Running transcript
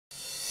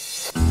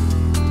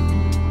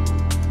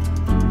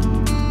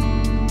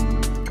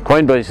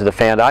queen bees are the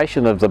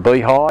foundation of the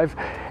beehive,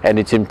 and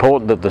it's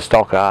important that the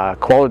stock are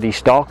quality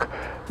stock,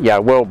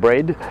 well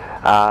bred,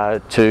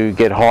 to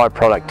get high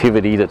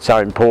productivity that's so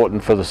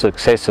important for the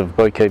success of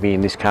beekeeping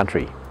in this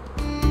country.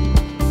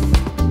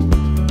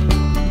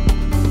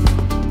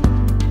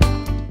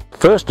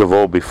 First of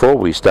all, before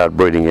we start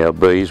breeding our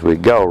bees, we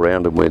go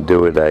around and we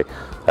do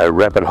a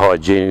rapid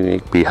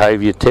hygienic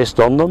behaviour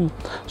test on them,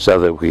 so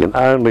that we can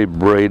only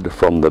breed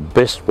from the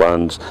best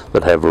ones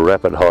that have a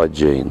rapid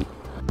hygiene.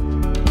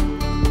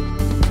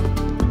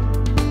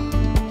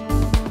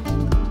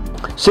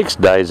 6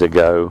 days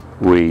ago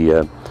we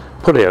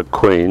put our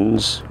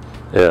queens,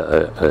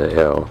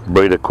 our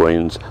breeder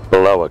queens,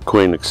 below a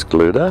queen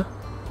excluder,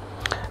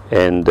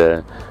 and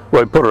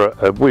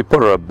we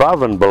put her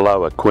above and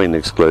below a queen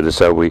excluder,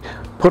 so we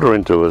put her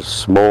into a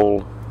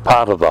small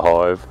part of the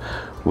hive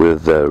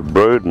with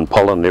brood and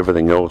pollen and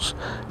everything else,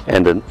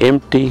 and an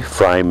empty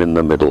frame in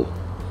the middle.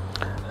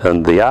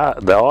 And the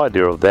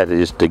idea of that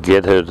is to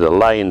get her to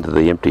lay into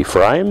the empty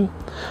frame,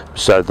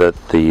 so that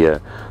the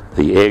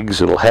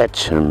eggs will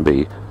hatch and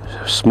be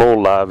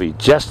small larvae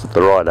just at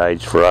the right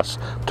age for us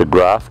to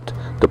graft,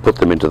 to put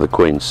them into the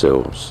queen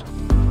cells.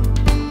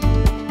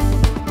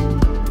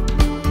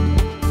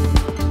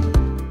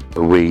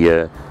 We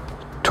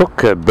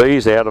took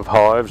bees out of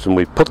hives and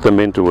we put them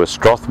into a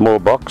Strathmore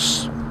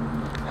box,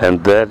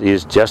 and that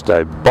is just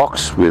a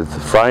box with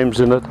frames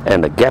in it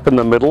and a gap in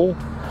the middle,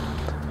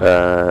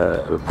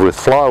 with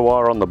fly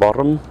wire on the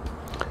bottom,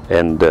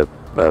 and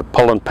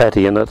pollen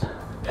patty in it,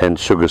 and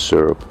sugar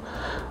syrup.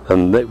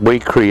 And that we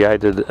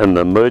created an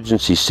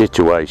emergency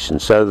situation,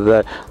 so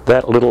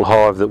that little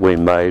hive that we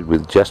made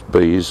with just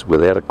bees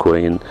without a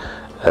queen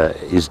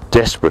is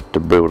desperate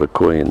to build a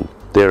queen.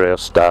 They're our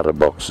starter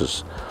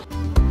boxes.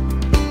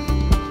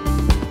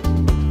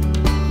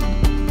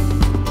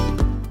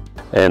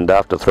 And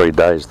after 3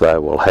 days they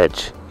will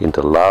hatch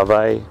into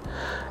larvae,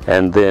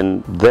 and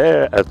then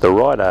they're at the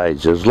right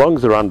age. As long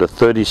as they're under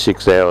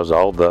 36 hours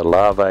old, the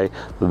larvae,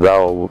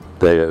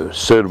 they're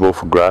suitable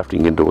for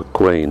grafting into a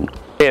queen.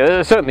 Yeah,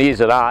 there certainly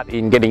is an art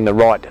in getting the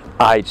right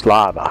aged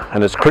larva,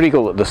 and it's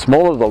critical that the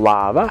smaller the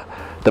larva,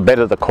 the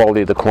better the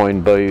quality of the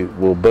queen bee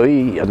will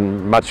be,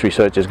 and much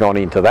research has gone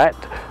into that,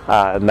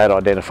 and that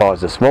identifies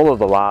the smaller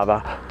the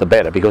larva, the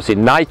better, because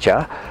in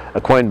nature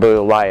a queen bee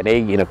will lay an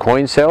egg in a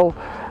queen cell.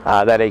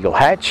 That egg will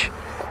hatch,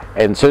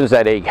 and as soon as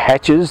that egg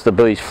hatches, the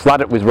bees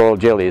flood it with royal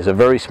jelly as a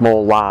very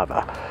small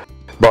larva.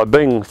 By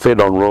being fed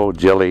on royal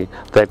jelly,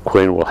 that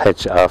queen will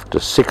hatch after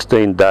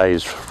 16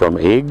 days from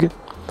egg,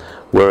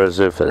 whereas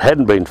if it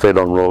hadn't been fed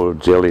on royal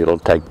jelly, it'll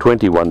take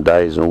 21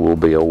 days and will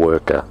be a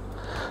worker.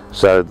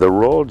 So the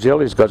royal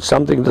jelly's got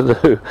something to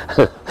do.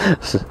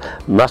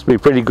 Must be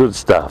pretty good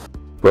stuff.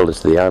 Well,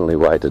 it's the only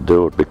way to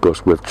do it,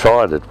 because we've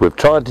tried it. We've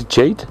tried to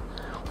cheat.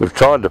 We've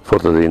tried to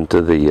put it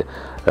into the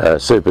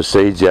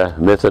supersedure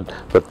method,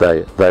 but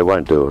they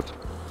won't do it.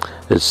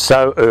 It's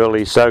so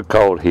early, so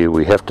cold here,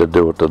 we have to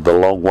do it the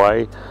long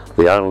way,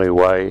 the only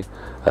way,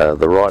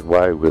 the right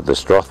way, with the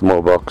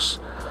Strathmore box,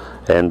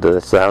 and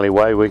that's the only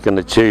way we can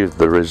achieve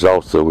the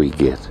results that we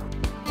get.